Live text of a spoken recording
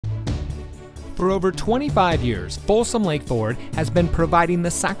For over 25 years, Folsom Lake Ford has been providing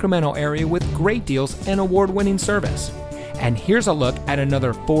the Sacramento area with great deals and award-winning service. And here's a look at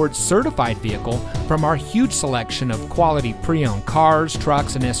another Ford certified vehicle from our huge selection of quality pre-owned cars,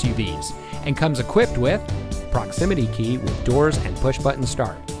 trucks, and SUVs, and comes equipped with proximity key with doors and push-button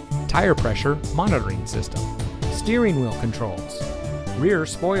start, tire pressure monitoring system, steering wheel controls, rear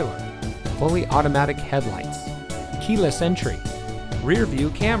spoiler, fully automatic headlights, keyless entry, rear view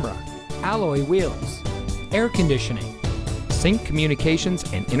camera, alloy wheels, air conditioning, sync communications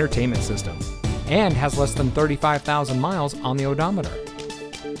and entertainment system, and has less than 35,000 miles on the odometer.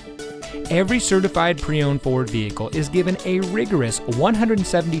 Every certified pre-owned Ford vehicle is given a rigorous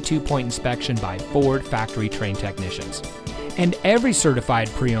 172-point inspection by Ford factory-trained technicians. And every certified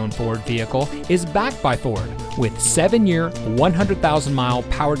pre-owned Ford vehicle is backed by Ford with 7-year, 100,000-mile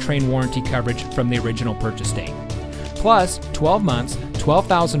powertrain warranty coverage from the original purchase date. Plus 12 months,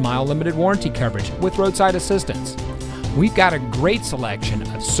 12,000-mile limited warranty coverage with roadside assistance. We've got a great selection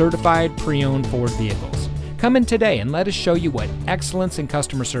of certified pre-owned Ford vehicles. Come in today and let us show you what excellence in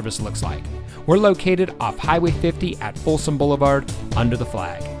customer service looks like. We're located off Highway 50 at Folsom Boulevard under the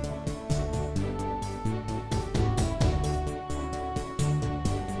flag.